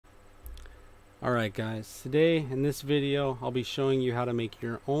Alright guys, today in this video I'll be showing you how to make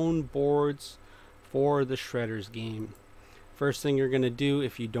your own boards for the Shredders game. First thing you're going to do,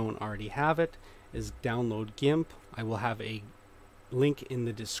 if you don't already have it, is download GIMP. I will have a link in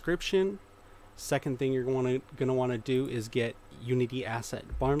the description. Second thing you're going to want to do is get Unity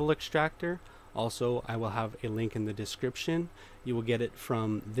Asset Bundle Extractor. Also, I will have a link in the description. You will get it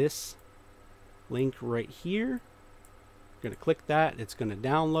from this link right here. You're going to click that, it's going to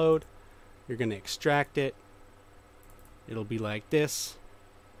download. You're going to extract it. It'll be like this.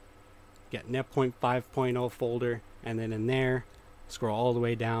 Get NetPoint 5.0 folder, and then in there, scroll all the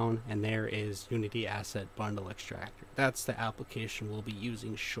way down, and there is Unity Asset Bundle Extractor. That's the application we'll be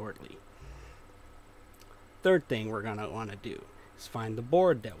using shortly. Third thing we're going to want to do is find the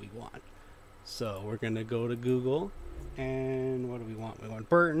board that we want. So we're going to go to Google, and what do we want? We want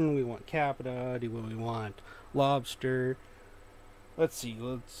Burton, we want Capita, we want Lobster. Let's see,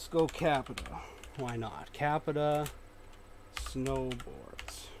 let's go Capita. Why not? Capita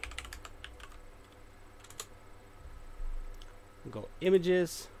Snowboards. We'll go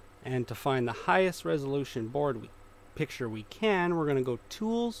images, and to find the highest resolution board picture we can, we're going to go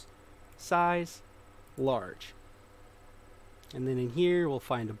tools, size, large. And then in here we'll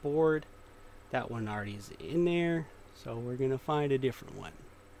find a board. That one already is in there, so we're going to find a different one.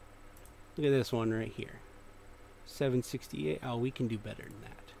 Look at this one right here. 768. Oh, we can do better than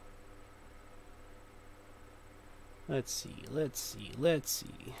that. Let's see.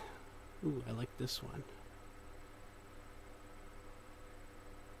 Ooh, I like this one.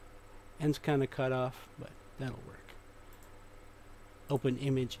 End's kind of cut off, but that'll work. Open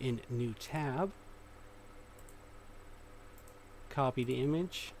image in new tab. Copy the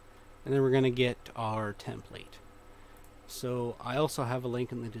image, and then we're going to get our template. So I also have a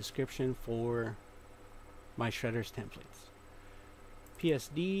link in the description for my Shredders templates.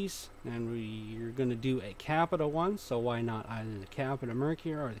 PSDs, and we're going to do a Capita one, so why not either the Capita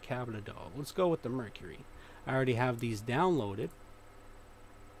Mercury or the Capita Doll? Let's go with the Mercury. I already have these downloaded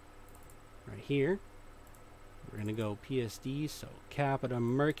right here. We're going to go PSD, so Capita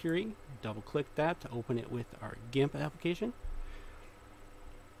Mercury. Double click that to open it with our GIMP application.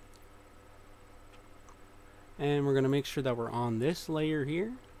 And we're going to make sure that we're on this layer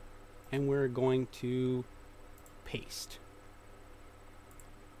here, and we're going to paste.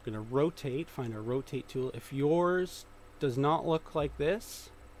 I'm going to rotate, find our rotate tool. If yours does not look like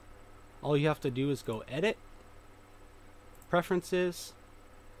this, all you have to do is go edit, preferences,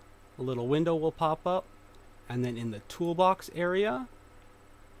 a little window will pop up, and then in the toolbox area,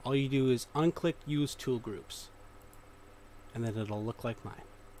 all you do is unclick use tool groups, and then it'll look like mine.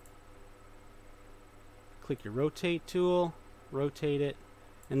 Click your rotate tool, rotate it,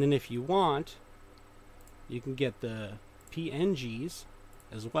 and then if you want, you can get the PNGs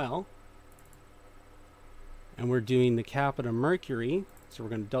as well. And we're doing the Capita Mercury, so we're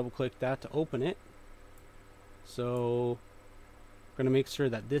going to double click that to open it. So we're going to make sure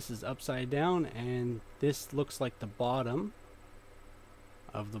that this is upside down, and this looks like the bottom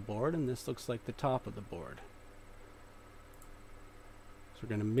of the board, and this looks like the top of the board. So we're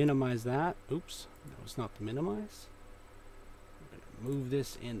going to minimize that. Oops, that was not the minimize. We're going to move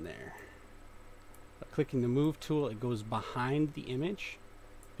this in there. By clicking the move tool, it goes behind the image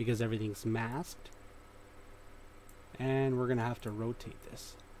because everything's masked. And we're going to have to rotate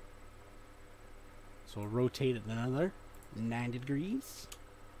this. So we'll rotate it another 90 degrees.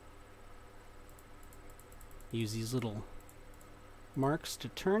 Use these little marks to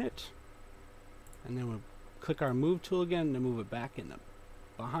turn it. And then we'll click our move tool again to move it back in the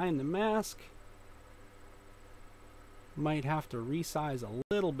behind the mask. Might have to resize a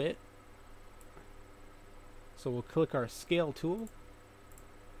little bit. So we'll click our scale tool.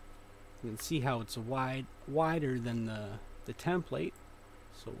 You can see how it's wider than the template.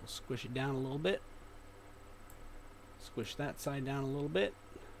 So we'll squish it down a little bit. Squish that side down a little bit.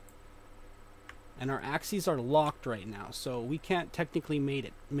 And our axes are locked right now, so we can't technically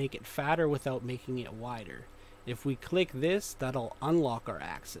make it fatter without making it wider. If we click this, that'll unlock our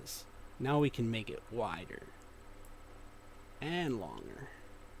axis. Now we can make it wider and longer.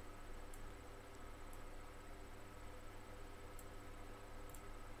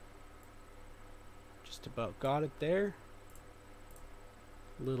 Just about got it there.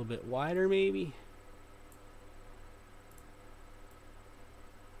 A little bit wider maybe.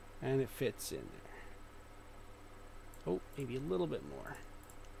 And it fits in there. Oh, maybe a little bit more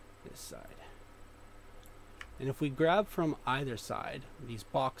this side. And if we grab from either side, these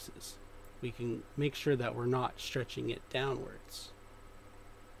boxes, we can make sure that we're not stretching it downwards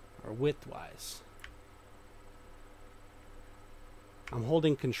or widthwise. I'm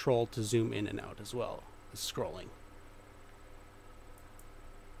holding control to zoom in and out as well as scrolling.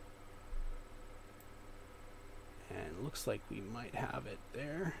 And looks like we might have it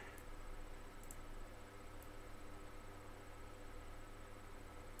there.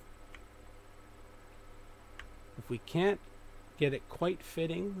 If we can't get it quite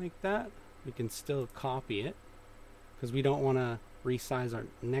fitting like that, we can still copy it, because we don't want to resize our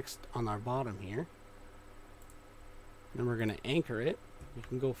next on our bottom here. Then we're going to anchor it. We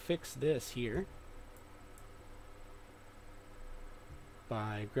can go fix this here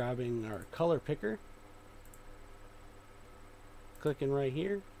by grabbing our color picker, clicking right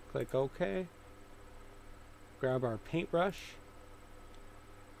here, click OK, grab our paintbrush,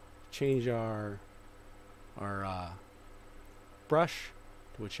 change our brush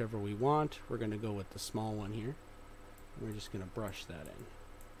to whichever we want. We're going to go with the small one here. We're just going to brush that in.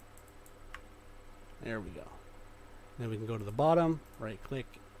 There we go. Then we can go to the bottom, right click,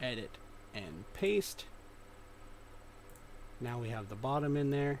 edit, and paste. Now we have the bottom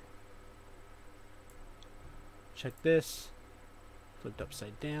in there. Check this, flipped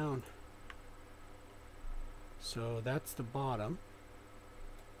upside down. So that's the bottom.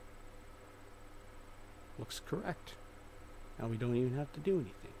 Looks correct. Now we don't even have to do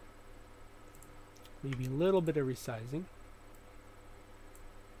anything. Maybe a little bit of resizing.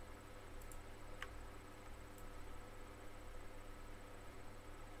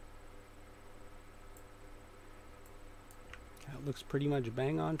 That looks pretty much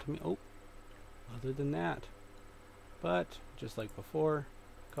bang on to me. Oh, other than that. But just like before,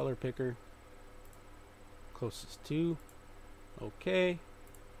 color picker, closest to, okay,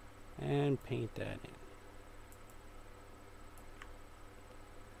 and paint that in.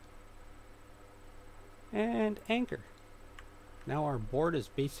 And anchor. Now our board is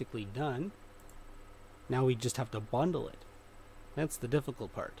basically done. Now we just have to bundle it. That's the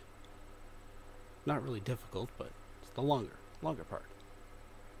difficult part. Not really difficult, but it's the longer part.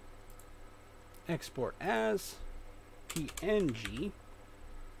 Export as PNG.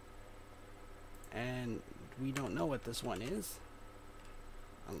 And we don't know what this one is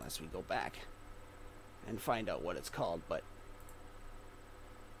unless we go back and find out what it's called, but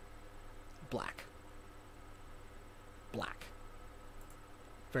black. Black.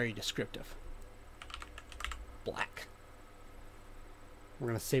 Very descriptive. Black. We're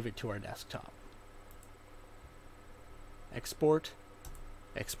going to save it to our desktop. Export.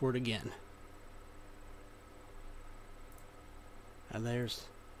 Export again. And there's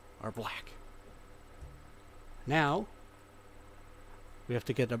our black. Now, we have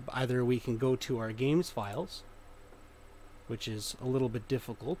to get either we can go to our games files, which is a little bit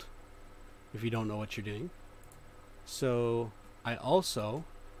difficult if you don't know what you're doing. So I also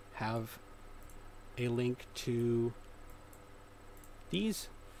have a link to these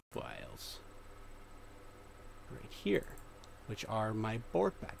files right here, which are my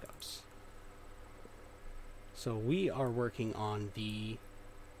board backups. So we are working on the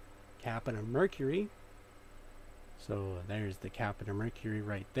Captain of Mercury. So there's the Captain of Mercury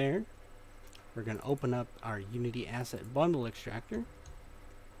right there. We're going to open up our Unity Asset Bundle Extractor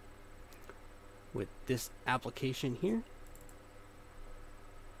with this application here.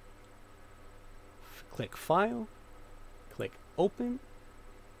 Click File, click Open,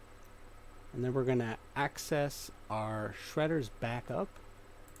 and then we're going to access our Shredder's backup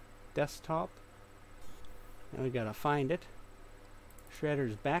desktop. Now we got to find it.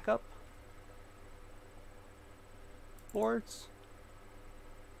 Shredder's backup, boards,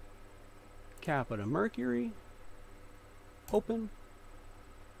 Captain of Mercury, open,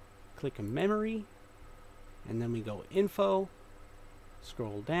 click a memory, and then we go info,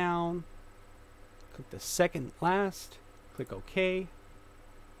 scroll down, click the second last, click OK.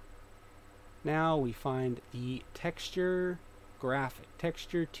 Now we find the texture graphic,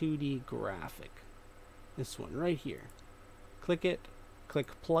 texture 2D graphic. This one right here. Click it, click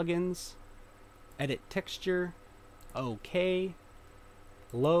plugins, edit texture, OK,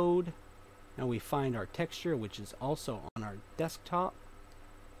 load. Now we find our texture, which is also on our desktop.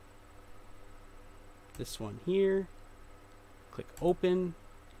 This one here. Click open,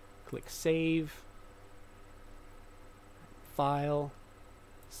 click save, file,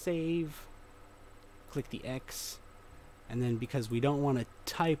 save, click the X, and then because we don't want to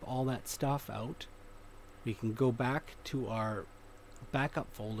type all that stuff out, we can go back to our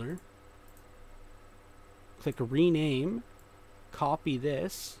backup folder, click rename, copy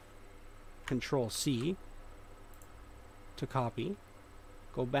this, Control C to copy,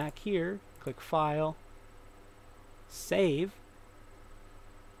 go back here, click file, save,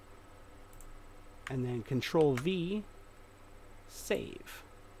 and then Control V, save.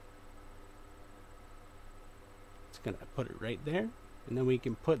 It's going to put it right there, and then we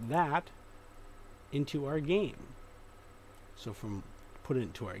can put that into our game. So from put it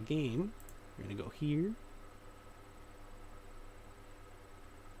into our game, we're going to go here,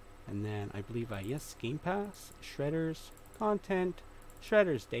 and then I believe yes, Game Pass, Shredders, Content,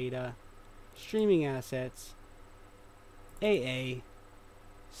 Shredders Data, Streaming Assets, AA,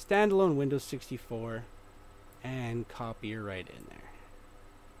 Standalone Windows 64, and copy it right in there.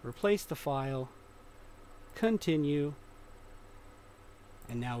 Replace the file, continue,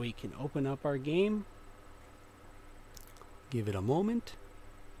 and now we can open up our game. Give it a moment.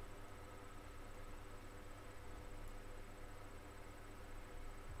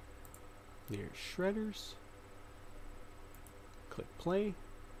 There's Shredders. Click play.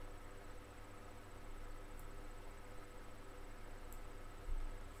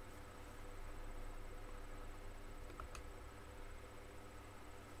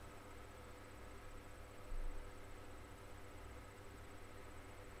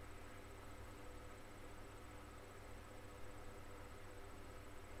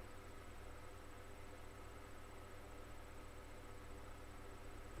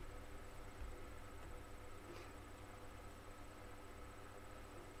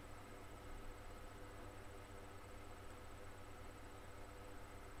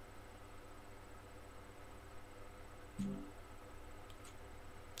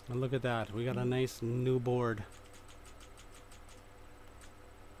 And look at that, we got a nice new board.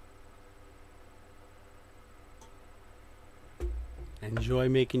 Enjoy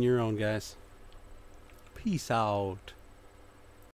making your own, guys. Peace out.